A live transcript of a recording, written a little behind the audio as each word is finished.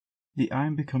The I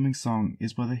Am Becoming song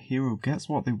is where the hero gets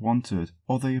what they wanted,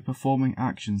 or they are performing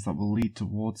actions that will lead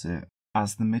towards it.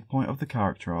 As the midpoint of the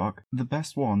character arc, the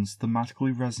best ones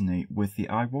thematically resonate with the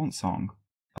I Want song.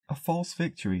 A false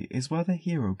victory is where the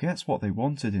hero gets what they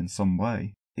wanted in some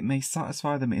way. It may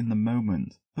satisfy them in the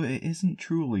moment, but it isn't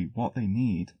truly what they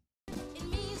need. It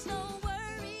means no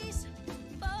worries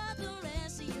for the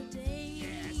rest of your days.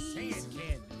 Yeah, say it,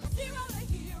 kid. Zero to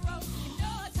hero, you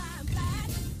know time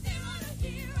flies. Zero to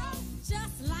hero,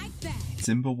 just like that.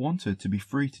 Simba wanted to be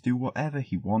free to do whatever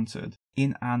he wanted.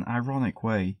 In an ironic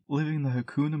way, living the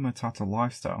Hakuna Matata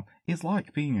lifestyle is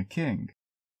like being a king.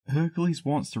 Hercules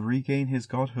wants to regain his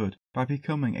godhood by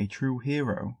becoming a true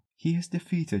hero. He has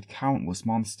defeated countless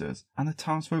monsters, and the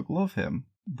townsfolk love him,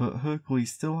 but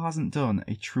Hercules still hasn't done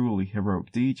a truly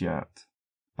heroic deed yet.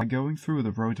 By going through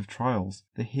the road of trials,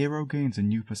 the hero gains a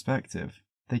new perspective.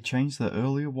 They change their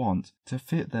earlier want to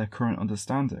fit their current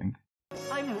understanding.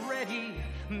 I'm ready,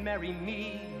 marry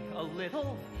me a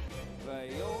little.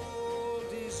 They all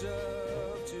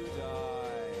deserve to die.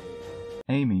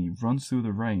 Amy runs through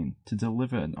the rain to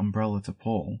deliver an umbrella to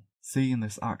Paul. Seeing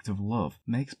this act of love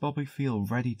makes Bobby feel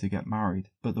ready to get married,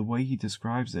 but the way he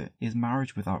describes it is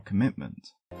marriage without commitment.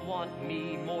 Want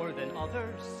me more than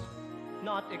others?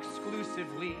 Not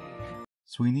exclusively.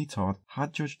 Sweeney Todd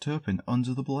had Judge Turpin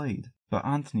under the blade, but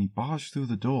Anthony barged through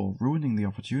the door, ruining the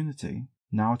opportunity.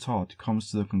 Now Todd comes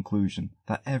to the conclusion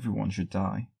that everyone should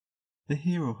die. The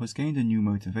hero has gained a new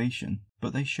motivation,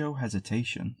 but they show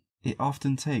hesitation. It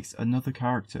often takes another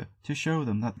character to show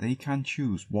them that they can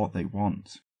choose what they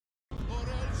want.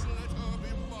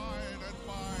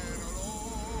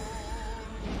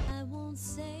 I won't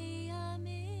say I'm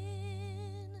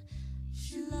in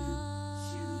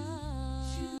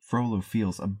love. Frollo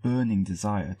feels a burning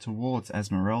desire towards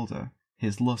Esmeralda.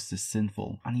 His lust is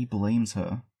sinful, and he blames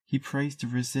her. He prays to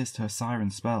resist her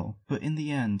siren spell, but in the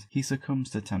end, he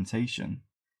succumbs to temptation.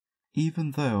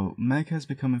 Even though Meg has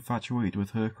become infatuated with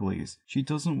Hercules, she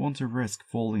doesn't want to risk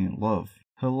falling in love.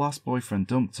 Her last boyfriend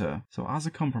dumped her, so as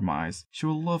a compromise, she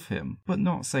will love him, but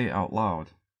not say it out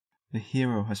loud. The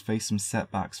hero has faced some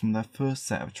setbacks from their first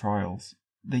set of trials.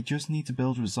 They just need to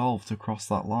build resolve to cross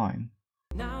that line.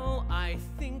 Now I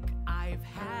think I've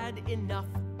had enough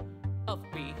of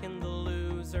being the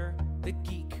loser, the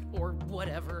geek, or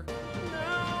whatever.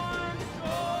 Now I'm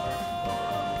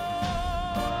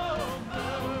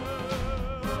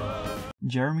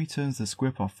Jeremy turns the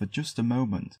squib off for just a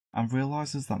moment and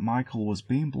realizes that Michael was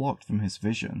being blocked from his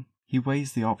vision. He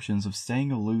weighs the options of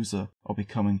staying a loser or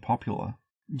becoming popular.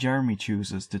 Jeremy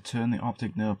chooses to turn the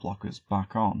optic nerve blockers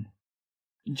back on.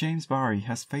 James Barry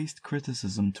has faced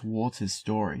criticism towards his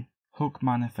story. Hook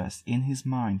manifests in his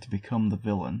mind to become the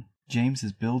villain. James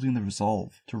is building the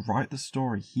resolve to write the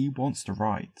story he wants to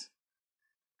write.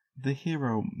 The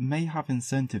hero may have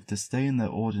incentive to stay in their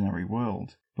ordinary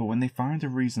world, but when they find a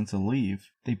reason to leave,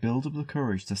 they build up the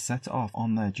courage to set off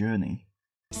on their journey.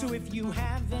 So if you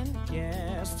haven't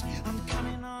guessed, I'm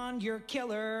coming on your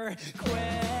killer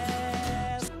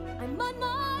quest. I'm on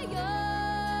my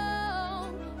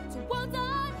own towards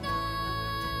unknown.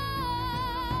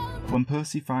 When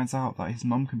Percy finds out that his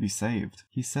mum can be saved,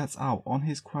 he sets out on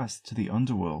his quest to the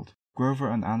underworld. Grover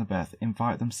and Annabeth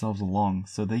invite themselves along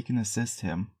so they can assist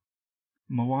him.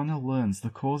 Moana learns the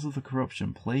cause of the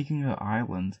corruption plaguing her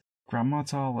island. Grandma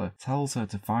Tala tells her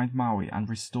to find Maui and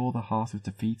restore the heart of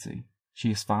Te Fiti. She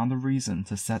has found a reason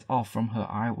to set off from her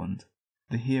island.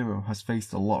 The hero has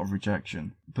faced a lot of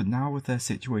rejection, but now with their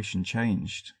situation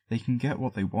changed, they can get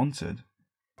what they wanted.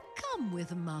 Come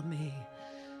with Mummy,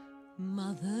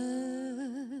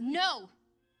 Mother. No!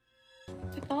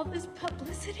 With all this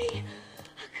publicity,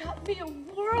 I got me a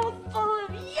world full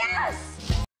of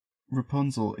yes!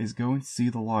 Rapunzel is going to see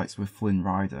the lights with Flynn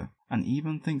Rider, and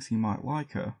even thinks he might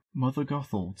like her. Mother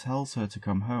Gothel tells her to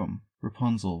come home.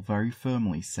 Rapunzel very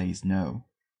firmly says no.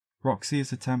 Roxy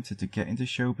has attempted to get into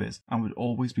showbiz and would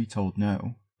always be told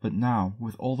no, but now,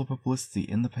 with all the publicity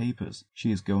in the papers,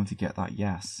 she is going to get that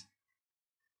yes.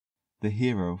 The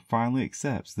hero finally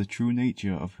accepts the true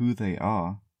nature of who they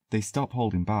are. They stop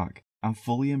holding back and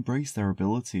fully embrace their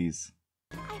abilities.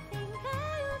 I think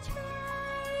I'll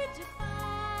try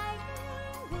defying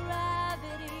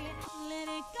gravity. Let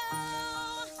it go.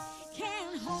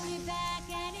 Can't hold it back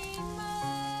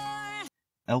anymore.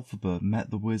 Elphaba met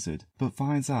the wizard, but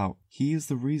finds out he is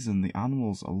the reason the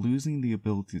animals are losing the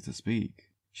ability to speak.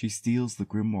 She steals the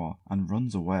grimoire and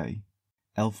runs away.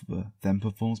 Elphaba then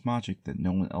performs magic that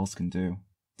no one else can do,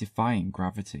 defying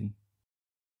gravity.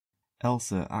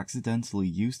 Elsa accidentally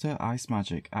used her ice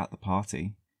magic at the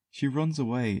party. She runs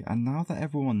away, and now that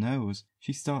everyone knows,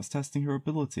 she starts testing her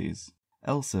abilities.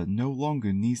 Elsa no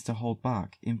longer needs to hold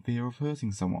back in fear of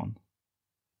hurting someone.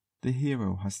 The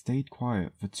hero has stayed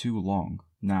quiet for too long.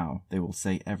 Now they will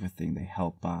say everything they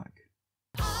held back.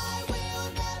 I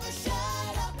will never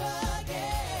shut up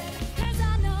again, 'cause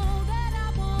I know that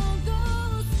I won't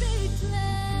go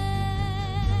speechless.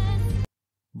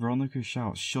 Veronica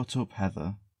shouts, "Shut up,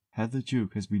 Heather." Heather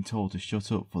Duke has been told to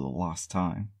shut up for the last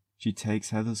time. She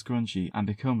takes Heather's scrunchie and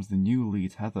becomes the new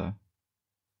lead Heather.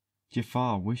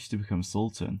 Jafar wished to become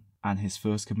Sultan, and his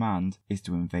first command is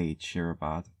to invade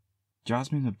Shirabad.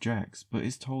 Jasmine objects, but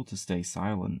is told to stay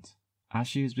silent. As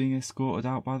she is being escorted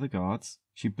out by the guards,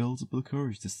 she builds up the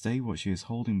courage to say what she is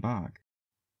holding back.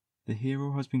 The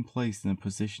hero has been placed in a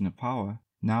position of power.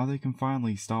 Now they can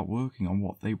finally start working on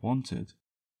what they wanted.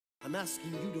 I'm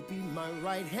asking you to be my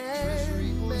right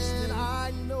hand, man.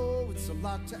 I know it's a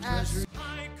lot to ask.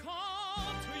 I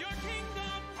call to your kingdom.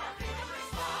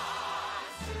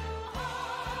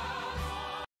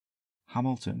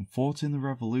 Hamilton fought in the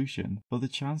revolution for the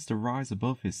chance to rise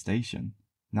above his station.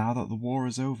 Now that the war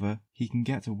is over, he can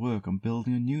get to work on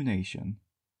building a new nation.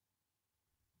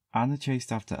 Anna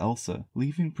chased after Elsa,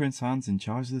 leaving Prince Hans in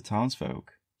charge of the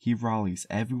townsfolk. He rallies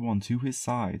everyone to his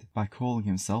side by calling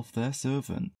himself their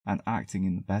servant and acting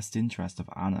in the best interest of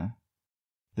Anna.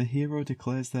 The hero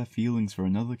declares their feelings for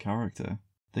another character.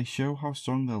 They show how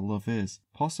strong their love is,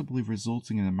 possibly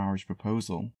resulting in a marriage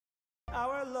proposal.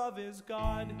 Our love is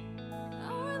God.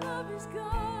 Our love is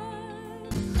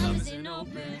God. Love is an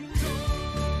open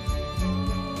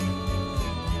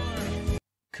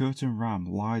Kurt and Ram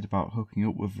lied about hooking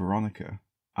up with Veronica.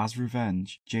 As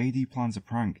revenge, JD plans a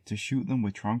prank to shoot them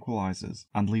with tranquilizers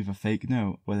and leave a fake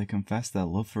note where they confess their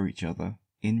love for each other.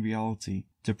 In reality,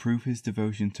 to prove his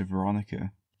devotion to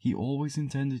Veronica, he always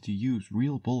intended to use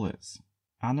real bullets.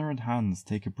 Anna and Hans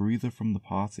take a breather from the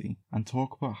party and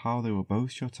talk about how they were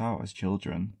both shut out as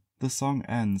children. The song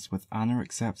ends with Anna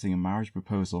accepting a marriage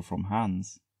proposal from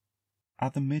Hans.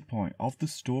 At the midpoint of the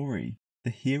story, the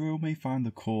hero may find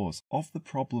the cause of the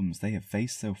problems they have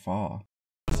faced so far.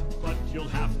 But you'll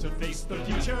have to face the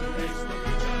future.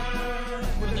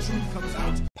 When the truth comes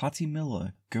out. Patty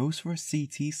Miller goes for a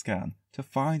CT scan to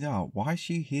find out why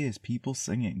she hears people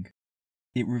singing.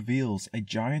 It reveals a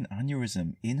giant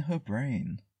aneurysm in her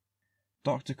brain.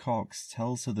 Dr. Cox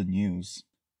tells her the news.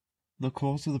 The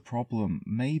cause of the problem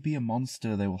may be a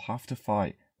monster they will have to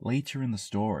fight later in the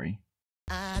story.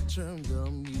 I turn the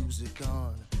music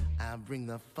on, I bring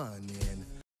the fun in.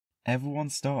 Everyone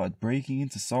started breaking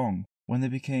into song when they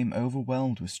became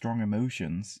overwhelmed with strong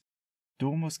emotions.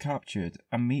 Dawn was captured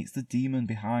and meets the demon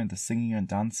behind the singing and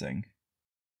dancing.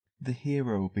 The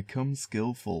hero becomes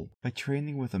skillful by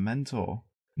training with a mentor.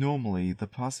 Normally, the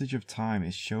passage of time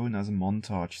is shown as a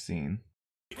montage scene.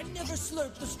 I never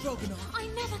slurped the stroganoff. I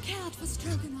never cared for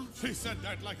stroganoff. She said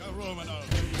that like a Romanov.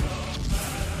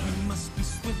 You must be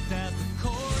swift as the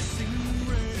coursing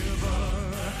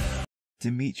river.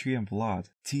 Dimitri and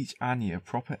Vlad teach Anya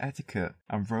proper etiquette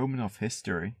and Romanov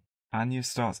history. Anya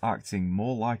starts acting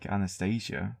more like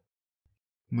Anastasia.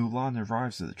 Mulan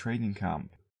arrives at the training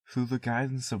camp. Through the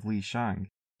guidance of Li Shang,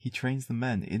 he trains the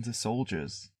men into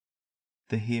soldiers.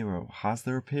 The hero has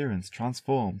their appearance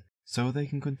transformed so they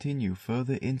can continue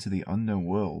further into the unknown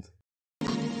world.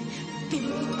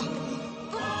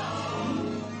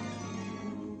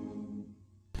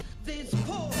 This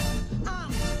poor,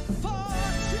 unfortunate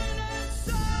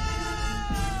soul.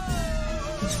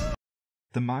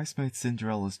 The mice made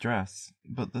Cinderella's dress,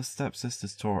 but the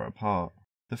stepsisters tore it apart.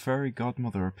 The fairy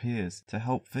godmother appears to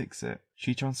help fix it.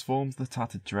 She transforms the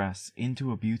tattered dress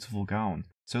into a beautiful gown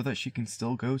so that she can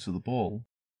still go to the ball.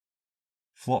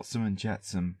 Flotsam and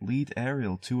Jetsam lead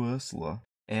Ariel to Ursula.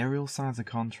 Ariel signs a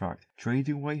contract,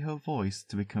 trading away her voice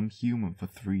to become human for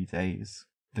 3 days.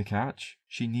 The catch?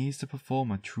 She needs to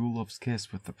perform a true love's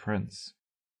kiss with the prince.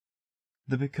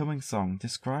 The Becoming song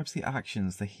describes the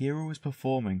actions the hero is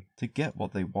performing to get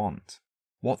what they want.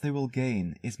 What they will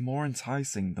gain is more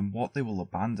enticing than what they will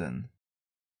abandon.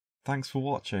 Thanks for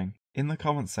watching. In the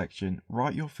comment section,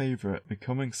 write your favourite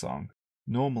Becoming song.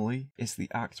 Normally, it's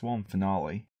the Act 1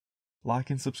 finale.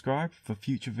 Like and subscribe for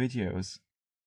future videos.